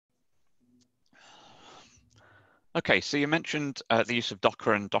Okay, so you mentioned the use of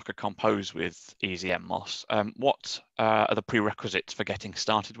Docker and Docker Compose with Easy-NMOS. What are the prerequisites for getting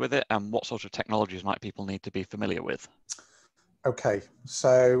started with it, and what sort of technologies might people need to be familiar with? Okay,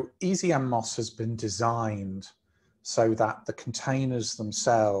 so Easy-NMOS has been designed so that the containers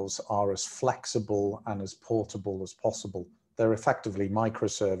themselves are as flexible and as portable as possible. They're effectively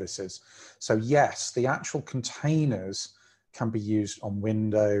microservices. So yes, the actual containers can be used on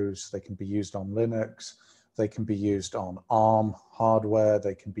Windows, they can be used on Linux, they can be used on ARM hardware,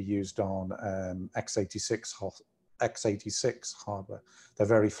 they can be used on x86 hardware. They're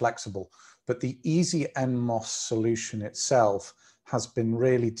very flexible. But the Easy-NMOS solution itself has been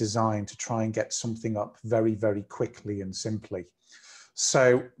really designed to try and get something up very, very quickly and simply.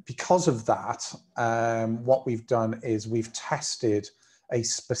 So because of that, what we've done is we've tested a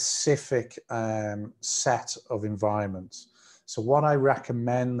specific set of environments. So what I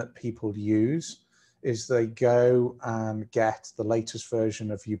recommend that people use is they go and get the latest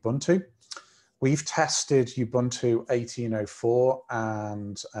version of Ubuntu. We've tested Ubuntu 18.04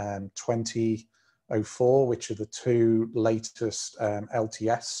 and 20.04, which are the two latest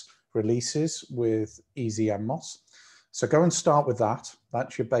LTS releases with Easy-NMOS. So go and start with that.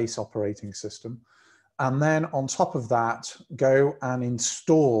 That's your base operating system. And then on top of that, go and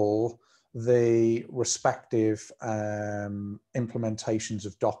install the respective implementations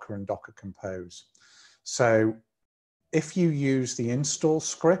of Docker and Docker Compose. So if you use the install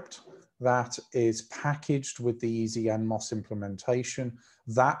script that is packaged with the Easy-NMOS implementation,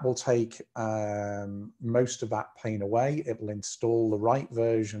 that will take most of that pain away. It will install the right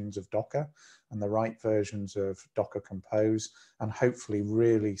versions of Docker and the right versions of Docker Compose, and hopefully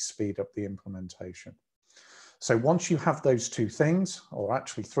really speed up the implementation. So once you have those two things, or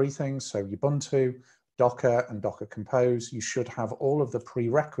actually three things, so Ubuntu, Docker, and Docker Compose, you should have all of the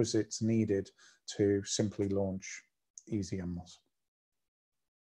prerequisites needed to simply launch Easy-NMOS.